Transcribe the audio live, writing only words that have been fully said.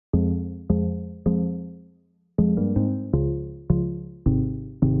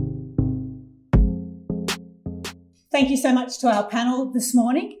Thank you so much to our panel this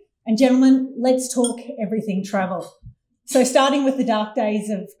morning. And gentlemen, let's talk everything travel. So starting with the dark days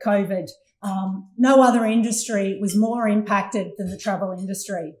of COVID, no other industry was more impacted than the travel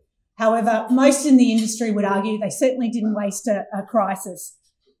industry. However, most in the industry would argue they certainly didn't waste a crisis.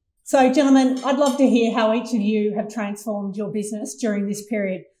 So gentlemen, I'd love to hear how each of you have transformed your business during this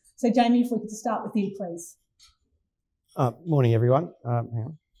period. So Jamie, if we could start with you, please. Morning, everyone. Hang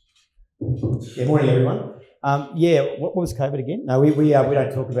on. Yeah, morning, everyone. What was COVID again? No, we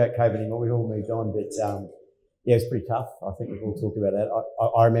don't talk about COVID anymore. We've all moved on, but yeah, it was pretty tough. I think we've all talked about that.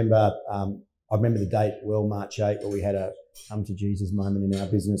 I remember the date well, March 8, where we had a come to Jesus moment in our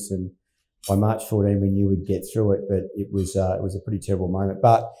business, and by March 14 we knew we'd get through it, but it was a pretty terrible moment.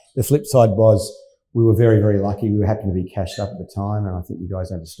 But the flip side was we were very, very lucky. We happened to be cashed up at the time, and I think you guys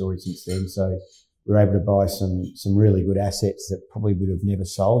know the story since then. So we were able to buy some really good assets that probably would have never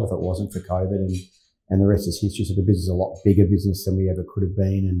sold if it wasn't for COVID, and the rest is history. So the business is a lot bigger business than we ever could have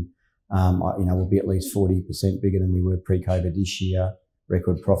been, and we'll be at least 40% bigger than we were pre-COVID this year.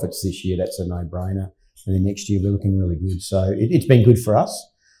 Record profits this year, that's a no-brainer. And then next year we're looking really good. So it's been good for us.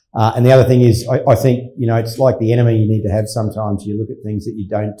 And the other thing is, I think, it's like the enemy you need to have sometimes. You look at things that you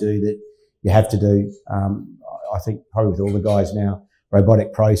don't do that you have to do. I think probably with all the guys now,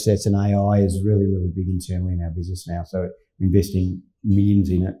 robotic process and AI is really, really big internally in our business now. So we're investing millions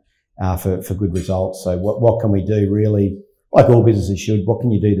in it for good results. So what can we do really, like all businesses should, what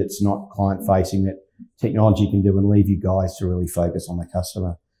can you do that's not client-facing that technology can do and leave you guys to really focus on the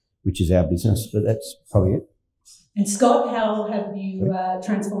customer, which is our business? But that's probably it. And Scott, how have you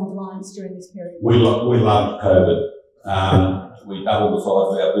transformed Alliance during this period? We loved COVID. We doubled the size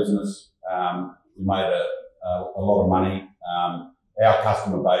of our business. We made a lot of money. Our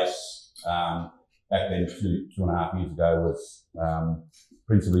customer base back then, two and a half years ago, was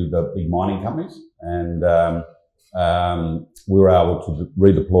principally the big mining companies, and we were able to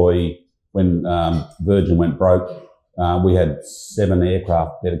redeploy when Virgin went broke. We had 7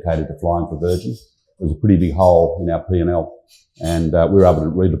 aircraft dedicated to flying for Virgin. It was a pretty big hole in our P&L, and we were able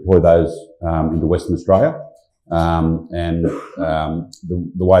to redeploy those into Western Australia. The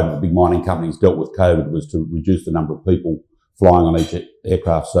way that the big mining companies dealt with COVID was to reduce the number of people flying on each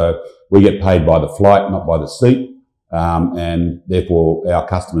aircraft. So we get paid by the flight, not by the seat, and therefore our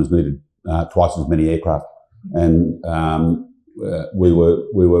customers needed twice as many aircraft. And we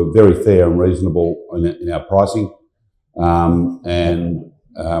were very fair and reasonable in our pricing,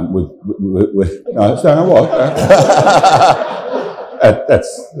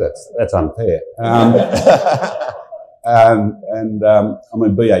 that's unfair.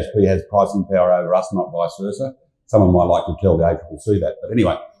 BHP has pricing power over us, not vice versa. Someone might like to tell the ACCC that, but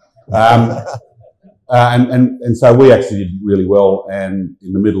anyway. And so we actually did really well. And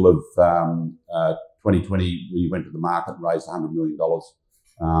in the middle of 2020, we went to the market and raised $100 million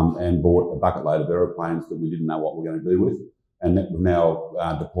and bought a bucket load of aeroplanes that we didn't know what we were going to do with. And that we've now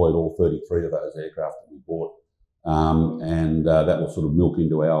deployed all 33 of those aircraft that we bought. That will sort of milk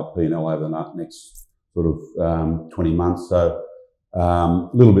into our P&L over the next sort of 20 months. So a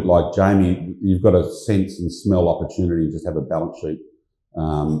little bit like Jamie, you've got to sense and smell opportunity and just have a balance sheet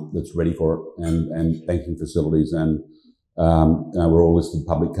that's ready for it, and banking facilities, and we're all listed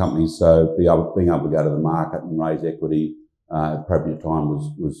public companies, so being able to go to the market and raise equity at appropriate time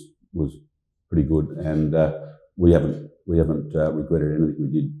was pretty good, and we haven't regretted anything we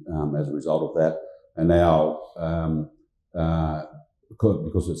did as a result of that. And now,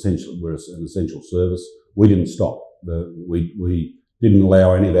 because essentially we're an essential service, we didn't stop. We didn't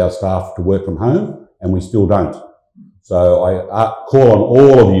allow any of our staff to work from home, and we still don't. So I call on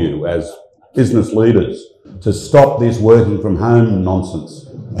all of you as business leaders to stop this working from home nonsense,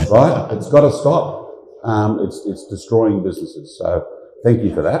 right? It's got to stop. It's destroying businesses. So thank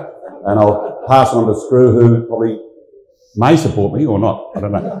you for that. And I'll pass on to Screw, who probably may support me or not. I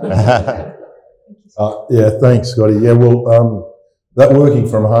don't know. Yeah, thanks, Scotty. Yeah, well, that working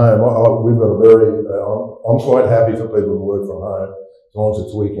from home, we've got a very, I'm quite happy for people to work from home as long as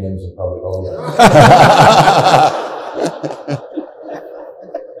it's weekends and public holidays.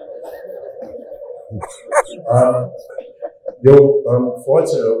 Your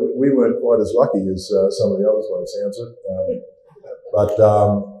flights, we weren't quite as lucky as some of the others by the sounds of it. But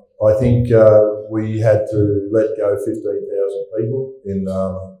I think we had to let go 15,000 people in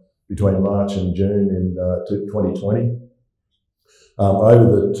between March and June in 2020. Over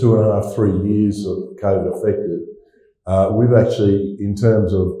the 2.5, 3 years of COVID affected, we've actually, in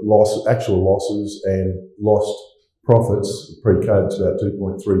terms of actual losses and lost profits, pre-COVID, it's about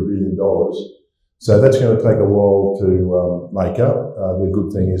 $2.3 billion. So that's going to take a while to make up. The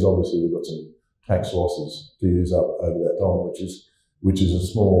good thing is, obviously, we've got some tax losses to use up over that time, which is a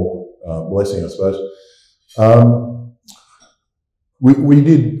small blessing, I suppose.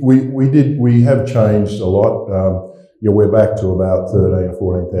 We have changed a lot. We're back to about 13,000 or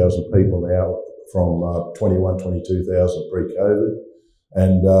 14,000 people now from 21,000, 22,000 pre-COVID.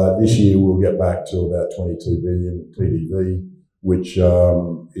 And this year we'll get back to about 22 billion TTV, which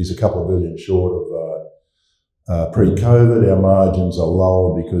is a couple of billion short of pre-COVID. Our margins are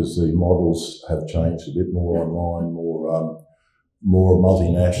lower because the models have changed a bit more online, more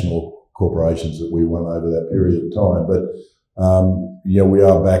multinational corporations that we won over that period of time. But we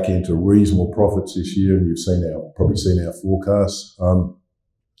are back into reasonable profits this year, and you've probably seen our forecasts.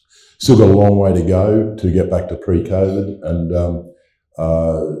 Still got a long way to go to get back to pre-COVID, and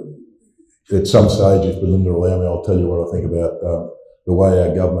at some stage, if Belinda will allow me, I'll tell you what I think about the way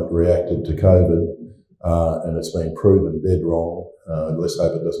our government reacted to COVID, and it's been proven dead wrong. Let's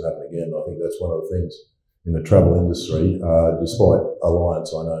hope it doesn't happen again. I think that's one of the things in the travel industry, despite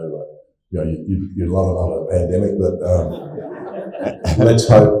Alliance, I know you'd love another pandemic, but let's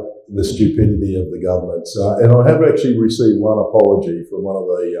hope the stupidity of the governments. And I have actually received one apology from one of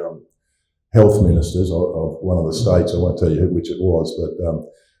the health ministers of one of the states. I won't tell you which it was, but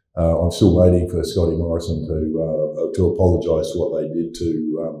I'm still waiting for Scotty Morrison to apologise for what they did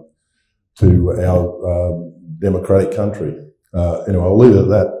to our democratic country. Anyway, I'll leave it at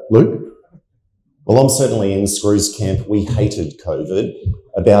that. Luke? Well, I'm certainly in Screw's camp. We hated COVID.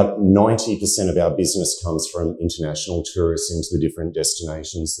 About 90% of our business comes from international tourists into the different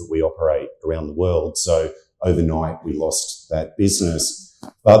destinations that we operate around the world. So overnight, we lost that business.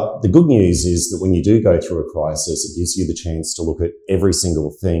 But the good news is that when you do go through a crisis, it gives you the chance to look at every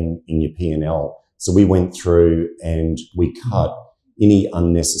single thing in your P&L. So we went through and we cut any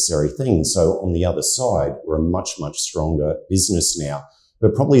unnecessary things. So on the other side, we're a much, much stronger business now.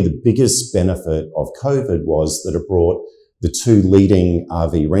 But probably the biggest benefit of COVID was that it brought the two leading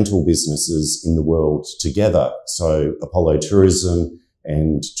RV rental businesses in the world together. So Apollo Tourism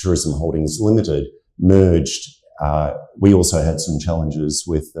and Tourism Holdings Limited merged. We also had some challenges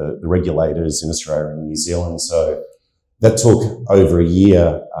with the regulators in Australia and New Zealand. So that took over a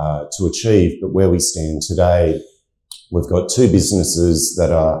year to achieve. But where we stand today, we've got two businesses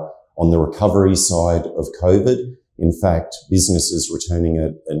that are on the recovery side of COVID. In fact, business is returning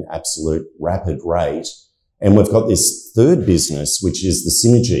at an absolute rapid rate. And we've got this third business, which is the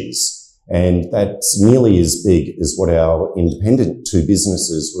synergies. And that's nearly as big as what our independent two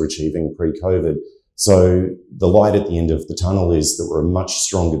businesses were achieving pre-COVID. So the light at the end of the tunnel is that we're a much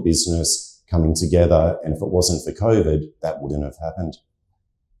stronger business coming together. And if it wasn't for COVID, that wouldn't have happened.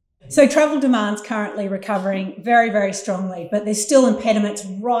 So travel demand's currently recovering very, very strongly, but there's still impediments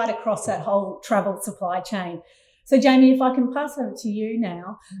right across that whole travel supply chain. So Jamie, if I can pass over to you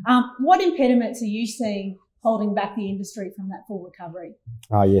now, what impediments are you seeing holding back the industry from that full recovery?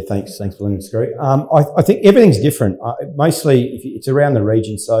 Thanks, Belinda and Screw. I think everything's different. Mostly, it's around the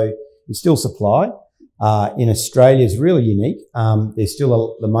region, so it's still supply. In Australia is really unique. There's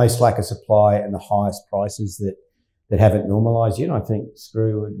still the most lack of supply and the highest prices that haven't normalised yet. I think,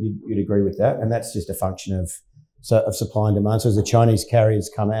 Screw, you'd agree with that, and that's just a function of supply and demand. So as the Chinese carriers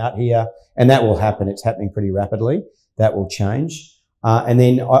come out here, and that will happen, it's happening pretty rapidly, that will change. And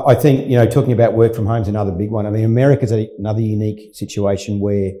then I think, talking about work from home is another big one. I mean, America's another unique situation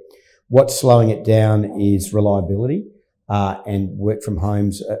where what's slowing it down is reliability, and work from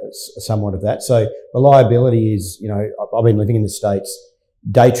home's somewhat of that. So reliability is, I've been living in the States,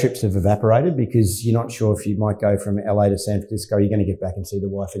 day trips have evaporated because you're not sure if you might go from LA to San Francisco, you're going to get back and see the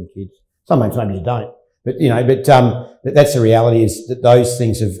wife and kids. Sometimes maybe you don't. But, that's the reality, is that those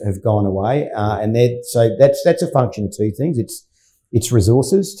things have gone away. And so that's a function of two things. It's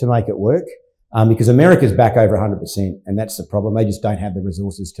resources to make it work. Because America's back over 100%, and that's the problem. They just don't have the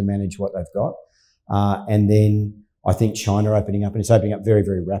resources to manage what they've got. And then I think China opening up, and it's opening up very,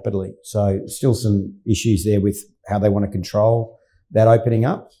 very rapidly. So still some issues there with how they want to control that opening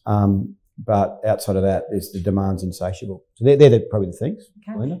up. But outside of that, the demand's insatiable. So they're probably the things.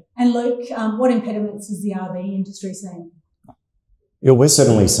 Okay. Belinda? And Luke, what impediments is the RV industry seeing? Yeah, we're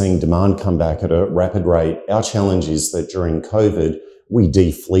certainly seeing demand come back at a rapid rate. Our challenge is that during COVID, we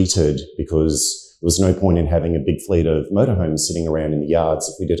defleeted because there was no point in having a big fleet of motorhomes sitting around in the yards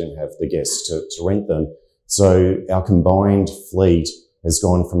if we didn't have the guests to rent them. So our combined fleet has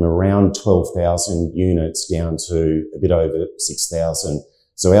gone from around 12,000 units down to a bit over 6,000.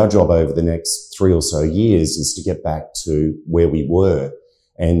 So our job over the next 3 or so years is to get back to where we were.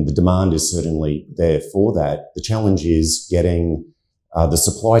 And the demand is certainly there for that. The challenge is getting the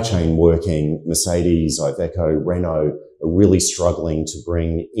supply chain working. Mercedes, Iveco, Renault are really struggling to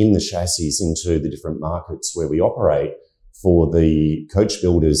bring in the chassis into the different markets where we operate for the coach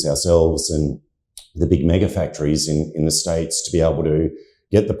builders, ourselves, and the big mega factories in the States to be able to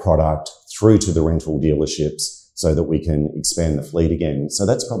get the product through to the rental dealerships so that we can expand the fleet again. So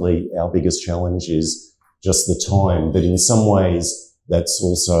that's probably our biggest challenge, is just the time. But in some ways, that's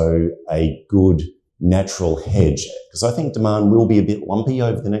also a good natural hedge, because I think demand will be a bit lumpy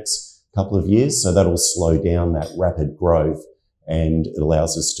over the next couple of years. So that'll slow down that rapid growth, and it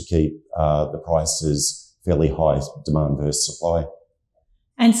allows us to keep the prices fairly high, demand versus supply.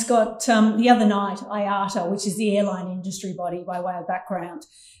 And Scott, the other night, IATA, which is the airline industry body by way of background,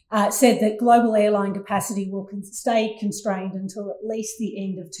 said that global airline capacity will stay constrained until at least the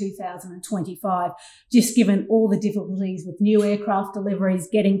end of 2025, just given all the difficulties with new aircraft deliveries,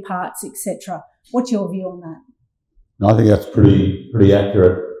 getting parts, etc. What's your view on that? I think that's pretty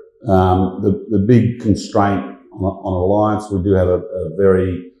accurate. The big constraint on Alliance, we do have a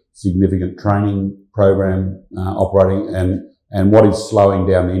very significant training program operating, and what is slowing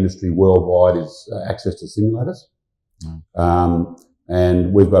down the industry worldwide is access to simulators.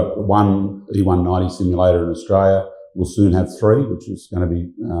 And we've got one E190 simulator in Australia. We'll soon have 3, which is going to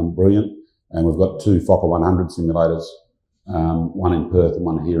be brilliant. And we've got 2 Fokker 100 simulators, one in Perth and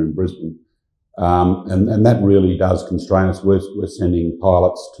one here in Brisbane. And that really does constrain us. We're sending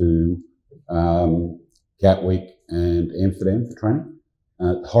pilots to Gatwick and Amsterdam for training.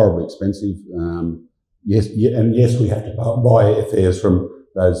 Horribly expensive. Yes, we have to buy airfares from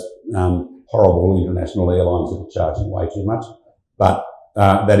those horrible international airlines that are charging way too much. But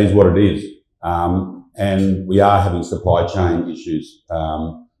that is what it is. And we are having supply chain issues.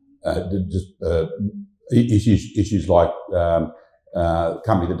 Issues like the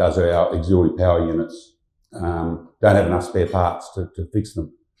company that does our auxiliary power units don't have enough spare parts to fix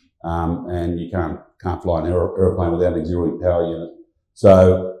them. And you can't fly an aeroplane without an auxiliary power unit.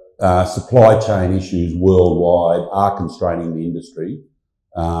 So supply chain issues worldwide are constraining the industry.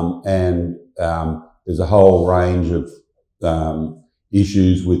 And there's a whole range of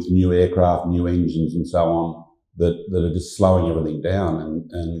issues with new aircraft, new engines and so on that are just slowing everything down.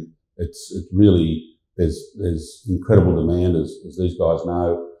 And it's really, there's incredible demand, as these guys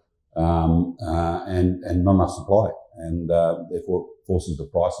know, and not enough supply, and therefore forces the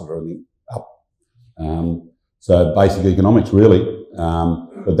price of everything up. So basic economics, really.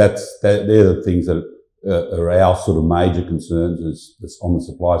 But they're the things that are our sort of major concerns is on the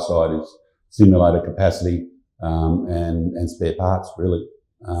supply side, is simulator capacity and spare parts, really.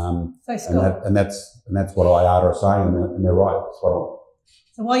 So Scott, and that's what IATA are saying, and they're right. That's what I'm.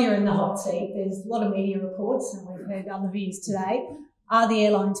 So while you're in the hot seat, there's a lot of media reports, and we've heard other views today. Are the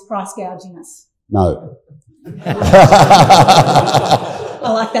airlines price gouging us? No. I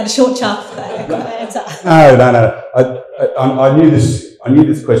like that, a short, sharp answer. No. I knew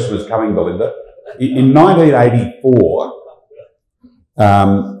this question was coming, Belinda. In 1984,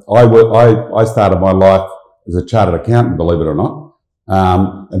 I started my life as a chartered accountant, believe it or not.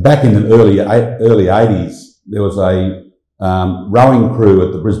 And back in the early 80s, there was a rowing crew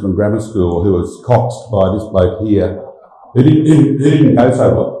at the Brisbane Grammar School who was coxed by this bloke here, who didn't go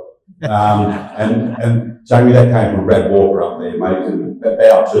so well. And Jamie, that came from Brad Walker up there, mate,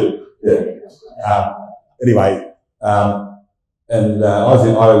 about two. Yeah. Anyway, and I was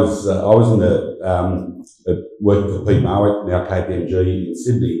in the working for Pete Marwick, now KPMG in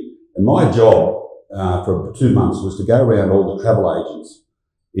Sydney, and my job for 2 months was to go around all the travel agents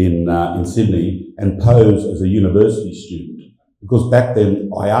in Sydney and pose as a university student, because back then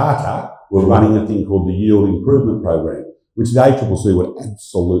IATA were running a thing called the Yield Improvement Program, which the ACCC would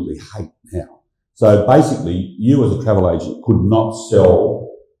absolutely hate now. So basically, you as a travel agent could not sell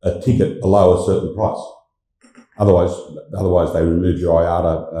a ticket below a certain price. Otherwise they removed your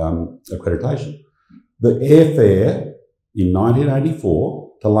IATA accreditation. The airfare in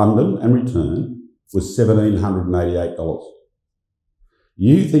 1984 to London and return was $1,788.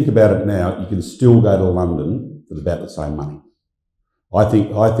 You think about it now, you can still go to London for about the same money. I think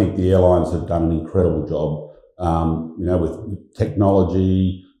the airlines have done an incredible job, with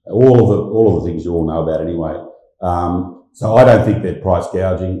technology, all of the things you all know about anyway. So I don't think they're price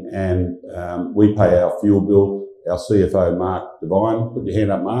gouging, and we pay our fuel bill. Our CFO, Mark Devine, put your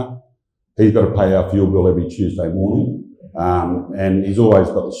hand up, Mark. He's got to pay our fuel bill every Tuesday morning, and he's always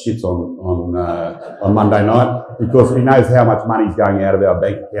got the shits on Monday night, because he knows how much money's going out of our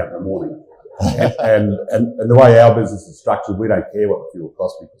bank account in the morning. And the way our business is structured, we don't care what the fuel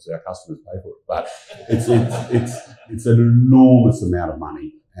costs because our customers pay for it. But it's an enormous amount of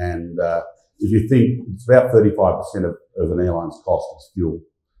money, and if you think it's about 35% of of an airline's cost is fuel,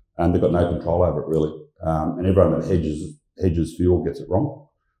 and they've got no control over it really. And everyone that hedges fuel gets it wrong,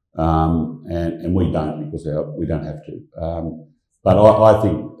 and we don't because we don't have to. But I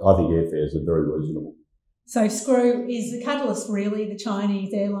think airfares are very reasonable. So, Screw, is the catalyst really the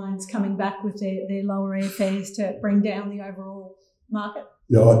Chinese airlines coming back with their lower airfares to bring down the overall market?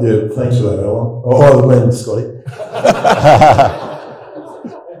 Yeah, thanks for that, Alan. Oh, I mean, Scotty.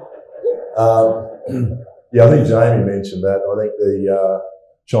 I think Jamie mentioned that. I think the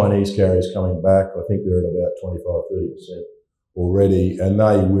Chinese carriers coming back, I think they're at about 25-30% already, and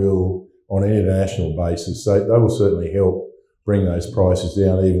they will, on an international basis, they will certainly help bring those prices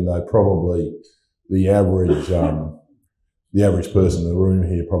down, even though probably the average person in the room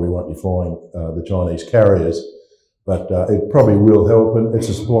here probably won't be flying the Chinese carriers, but it probably will help, and it's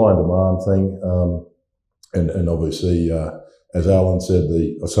a supply and demand thing. And obviously, as Alan said,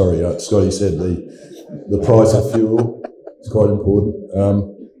 Scotty said, the price of fuel is quite important.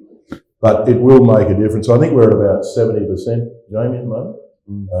 But it will make a difference. I think we're at about 70%, Jamie, at the moment,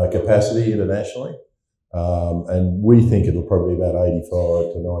 capacity internationally. And we think it'll probably be about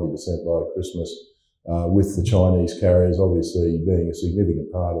 85 to 90% by Christmas, with the Chinese carriers obviously being a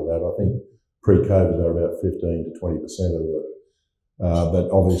significant part of that. I think pre-COVID they were about 15 to 20% of it. But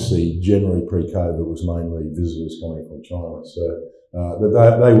obviously, generally pre-COVID was mainly visitors coming from China. So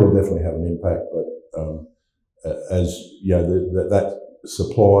they will definitely have an impact. But as you know, that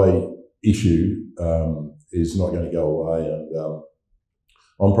supply issue is not going to go away. And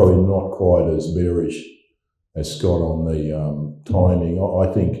I'm probably not quite as bearish as Scott on the timing.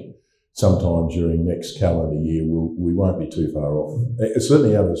 I think sometime during next calendar year we won't be too far off.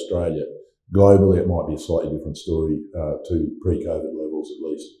 Certainly out of Australia. Globally, it might be a slightly different story to pre-COVID levels at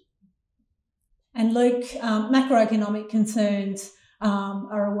least. And Luke, macroeconomic concerns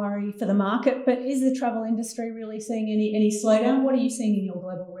are a worry for the market, but is the travel industry really seeing any slowdown? What are you seeing in your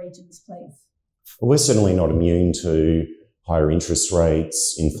global regions, please? Well, we're certainly not immune to higher interest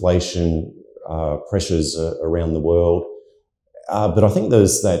rates, inflation, pressures around the world. But I think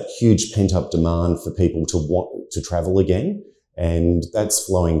there's that huge pent-up demand for people to want to travel again. And that's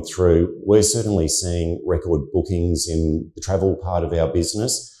flowing through. We're certainly seeing record bookings in the travel part of our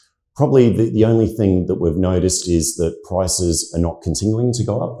business. Probably the only thing that we've noticed is that prices are not continuing to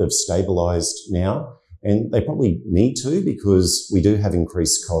go up. They've stabilised now, and they probably need to, because we do have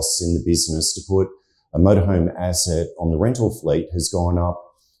increased costs in the business. To put a motorhome asset on the rental fleet has gone up,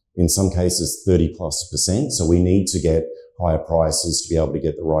 in some cases 30+%. So we need to get higher prices to be able to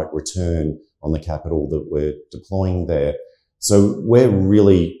get the right return on the capital that we're deploying there. So we're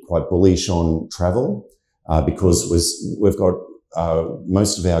really quite bullish on travel because we've got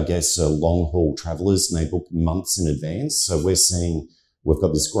most of our guests are long-haul travellers and they book months in advance. So we're seeing we've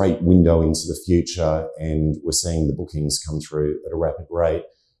got this great window into the future and we're seeing the bookings come through at a rapid rate.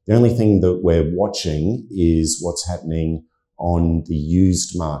 The only thing that we're watching is what's happening on the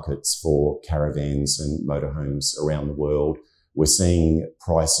used markets for caravans and motorhomes around the world. We're seeing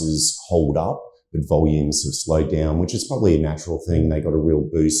prices hold up, but volumes have slowed down, which is probably a natural thing. They got a real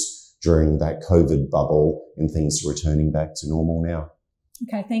boost during that COVID bubble and things are returning back to normal now.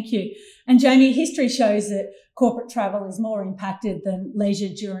 Okay, thank you. And Jamie, history shows that corporate travel is more impacted than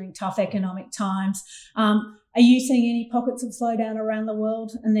leisure during tough economic times. Are you seeing any pockets of slowdown around the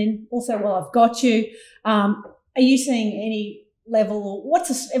world? And then also, while I've got you, are you seeing any level, or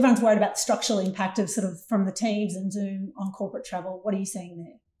everyone's worried about the structural impact of sort of from the Teams and Zoom on corporate travel. What are you seeing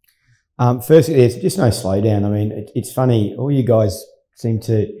there? Firstly, there's just no slowdown. I mean, it's funny, all you guys seem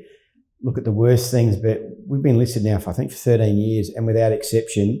to look at the worst things, but we've been listed now for 13 years, and without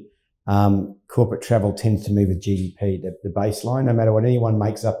exception, corporate travel tends to move with GDP, the baseline, no matter what anyone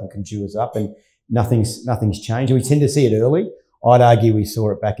makes up and conjures up, and nothing's changed. We tend to see it early. I'd argue we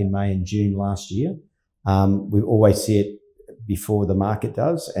saw it back in May and June last year. We always see it before the market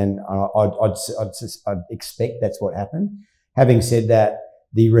does, and I'd expect that's what happened. Having said that,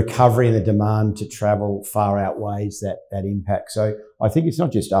 the recovery and the demand to travel far outweighs that impact. So I think it's not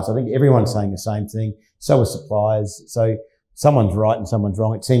just us. I think everyone's saying the same thing. So are suppliers. So someone's right and someone's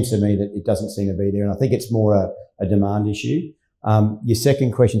wrong. It seems to me that it doesn't seem to be there, and I think it's more a demand issue. Your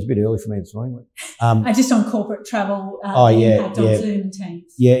second question's a bit early for me this morning. Just on corporate travel, impact on Zoom and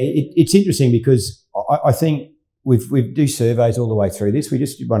Teams. Yeah, it's interesting because I think we do surveys all the way through this. We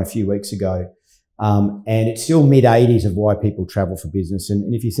just did one a few weeks ago. And it's still mid-80s of why people travel for business.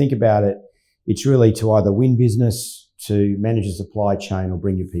 And if you think about it, it's really to either win business, to manage a supply chain, or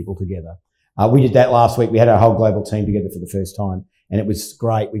bring your people together. We did that last week. We had our whole global team together for the first time, and it was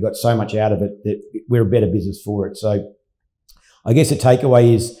great. We got so much out of it that we're a better business for it. So I guess the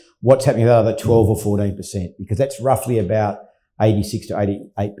takeaway is what's happening with the other 12 or 14%, because that's roughly about 86 to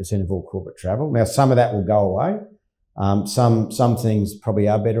 88% of all corporate travel. Now, some of that will go away. Some things probably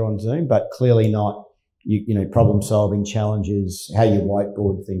are better on Zoom, but clearly not, you know, problem solving challenges, how you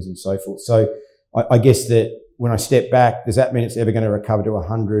whiteboard things and so forth. So I guess that when I step back, does that mean it's ever going to recover to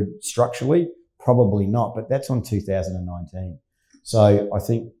 100 structurally? Probably not, but that's on 2019. So I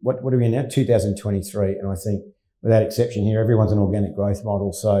think, what are we in now? 2023. And I think without exception here, everyone's an organic growth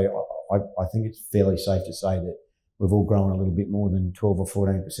model. So I think it's fairly safe to say that we've all grown a little bit more than 12 or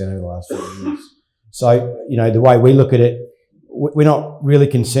 14% over the last 4 years. So, you know, the way we look at it, we're not really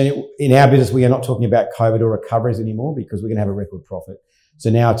concerned. In our business, we are not talking about COVID or recoveries anymore because we're going to have a record profit. So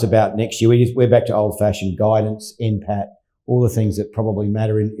now it's about next year. We're back to old-fashioned guidance, NPAT, all the things that probably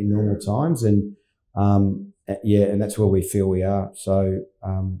matter in normal times. And, and that's where we feel we are. So,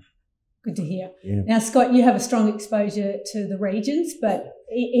 good to hear. Yeah. Now, Scott, you have a strong exposure to the regions, but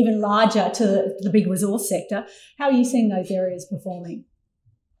even larger to the big resource sector. How are you seeing those areas performing?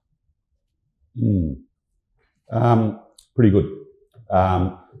 Pretty good.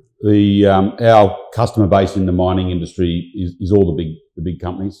 Our customer base in the mining industry is all the big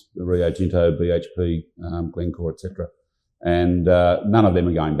companies, the Rio Tinto, BHP, Glencore, etc. And none of them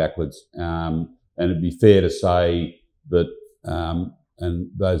are going backwards. And it'd be fair to say that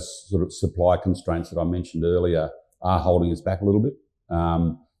and those sort of supply constraints that I mentioned earlier are holding us back a little bit.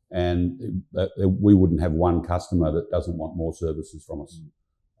 And we wouldn't have one customer that doesn't want more services from us.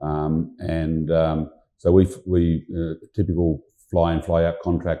 So we typical fly in, fly out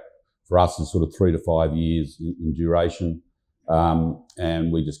contract for us is sort of 3 to 5 years in duration.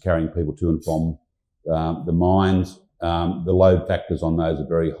 And we're just carrying people to and from the mines. The load factors on those are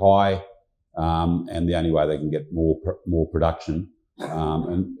very high. And the only way they can get more production.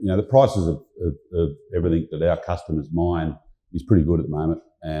 And, you know, the prices of everything that our customers mine is pretty good at the moment.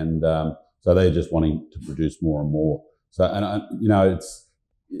 And so they're just wanting to produce more and more. So, and you know, it's,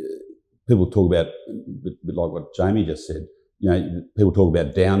 people talk about, a bit like what Jamie just said, you know, people talk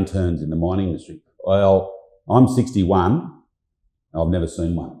about downturns in the mining industry. Well, I'm 61, I've never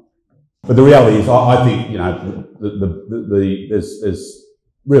seen one. But the reality is, I think, you know, there's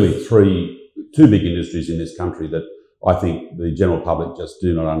really two big industries in this country that I think the general public just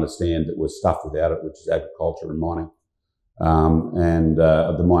do not understand that we're stuffed without it, which is agriculture and mining.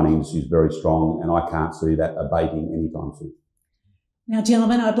 The mining industry is very strong, and I can't see that abating anytime soon. Now,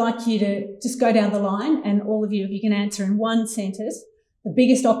 gentlemen, I'd like you to just go down the line, and all of you, if you can answer in one sentence, the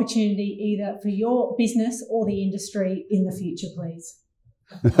biggest opportunity either for your business or the industry in the future, please.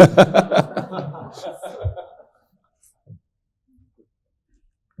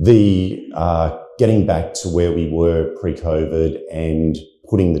 Getting back to where we were pre-COVID and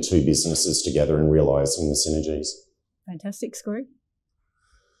putting the two businesses together and realising the synergies. Fantastic, Screw.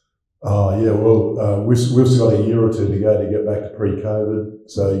 Oh, yeah, well, we've still got a year or two to go to get back to pre-COVID.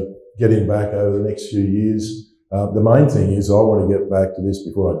 So getting back over the next few years. The main thing is I want to get back to this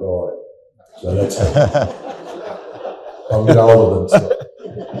before I die. So that's I'm a bit older than Scott.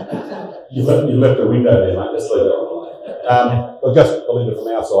 You left the window there, mate. Just leave it on. Well, just Belinda, from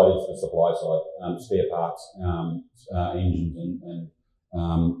our side is the supply side, spare parts, engines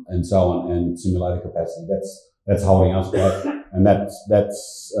and so on, and simulator capacity. That's holding us back, and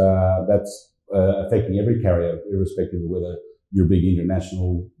that's affecting every carrier, irrespective of whether you're a big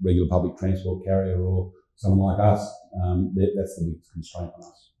international regular public transport carrier or someone like us. That's the biggest constraint on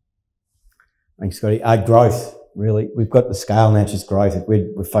us. Thanks, Scotty. Growth, really. We've got the scale now, just growth.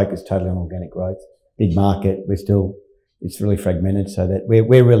 We're focused totally on organic growth. Big market. It's really fragmented, so that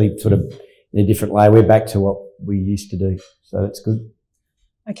we're really sort of in a different layer. We're back to what we used to do, so that's good.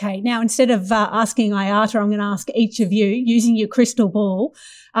 Okay, now instead of asking IATA, I'm going to ask each of you, using your crystal ball,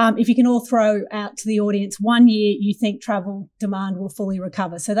 if you can all throw out to the audience 1 year you think travel demand will fully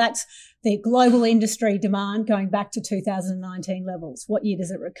recover. So that's the global industry demand going back to 2019 levels. What year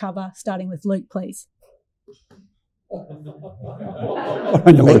does it recover? Starting with Luke, please. Thank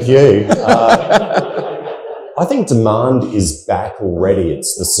you. I think demand is back already.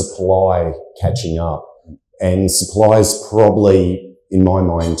 It's the supply catching up. And supply is probably, in my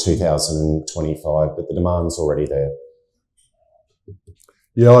mind, 2025, but the demand's already there.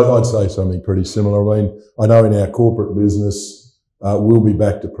 Yeah, I'd say something pretty similar. I mean, I know in our corporate business, we'll be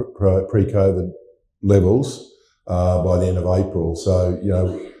back to pre-COVID levels by the end of April. So, you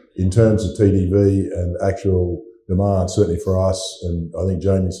know, in terms of TTV and actual demand, certainly for us, and I think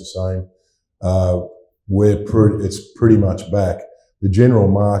Jamie's the same, it's pretty much back. The general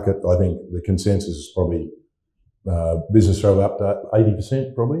market, I think the consensus is probably business travel up to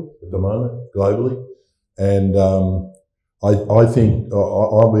 80% probably at the moment globally. And I think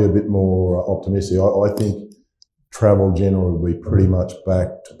I'll be a bit more optimistic. I think travel generally will be pretty much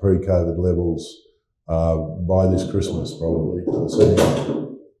back to pre-COVID levels by this Christmas, probably.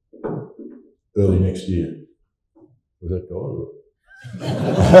 Certainly early next year. Was that God?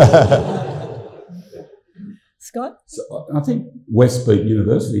 Scott? So I think West beat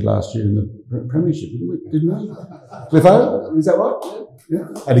University last year in the premiership, didn't we? Cliffo, is that right? Yeah.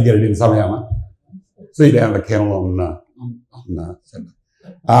 Had to get it in somehow, mate. See you down at the kennel on Saturday.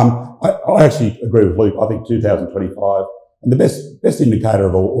 I actually agree with Luke. I think 2025, and the best indicator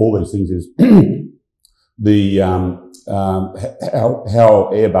of all these things is the how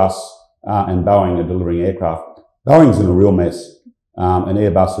Airbus and Boeing are delivering aircraft. Boeing's in a real mess, and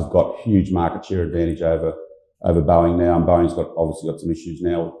Airbus have got huge market share advantage over Boeing now, and Boeing's obviously got some issues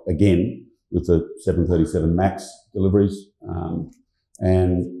now again with the 737 MAX deliveries,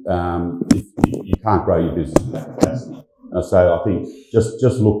 and you can't grow your business with that capacity. So I think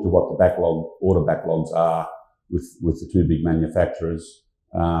just look to what the order backlogs are with the two big manufacturers,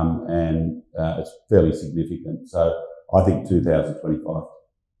 and it's fairly significant. So I think 2025.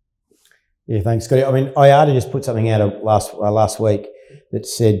 Yeah, thanks, Scotty. I mean, IATA just put something out last week that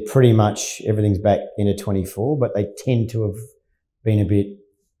said pretty much everything's back into 24, but they tend to have been a bit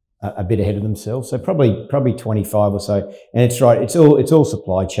ahead of themselves. So probably 25 or so. And it's right. It's all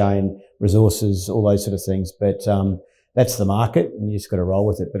supply chain, resources, all those sort of things. But that's the market, and you just got to roll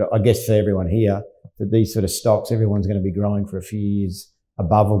with it. But I guess for everyone here, for these sort of stocks, everyone's going to be growing for a few years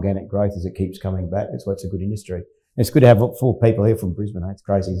above organic growth as it keeps coming back. That's why it's a good industry. It's good to have full people here from Brisbane. It's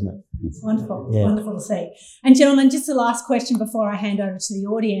crazy, isn't it? It's wonderful. It's wonderful to see. And gentlemen, just the last question before I hand over to the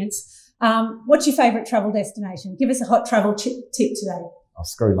audience. What's your favourite travel destination? Give us a hot travel tip today. Oh,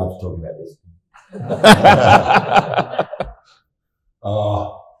 Screw loves talking about this.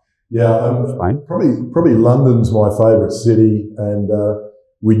 Probably London's my favourite city, and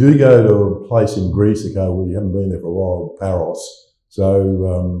we do go to a place in Greece. We haven't been there for a while, Pherous.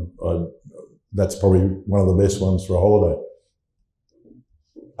 So that's probably one of the best ones for a holiday.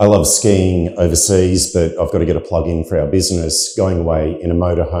 I love skiing overseas, but I've got to get a plug in for our business. Going away in a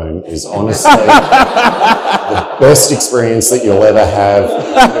motorhome is honestly the best experience that you'll ever have.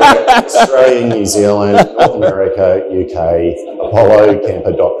 Australia, New Zealand, North America, UK,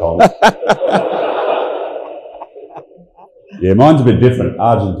 apollocamper.com. Yeah, mine's a bit different.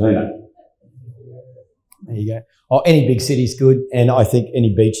 Argentina. There you go. Oh, any big city's good, and I think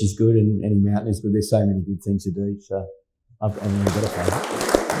any beach is good, and any mountain is good. There's so many good things to do. So I'm really good at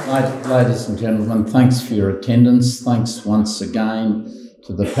that. Ladies and gentlemen, thanks for your attendance. Thanks once again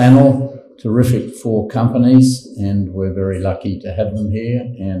to the panel. Terrific 4 companies, and we're very lucky to have them here,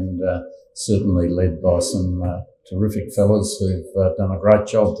 and certainly led by some terrific fellows who've done a great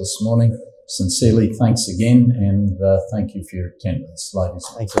job this morning. Sincerely, thanks again, and thank you for your attendance, ladies.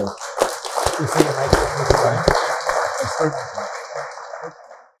 Thanks, all. Good to see you,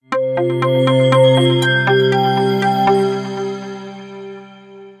 mate.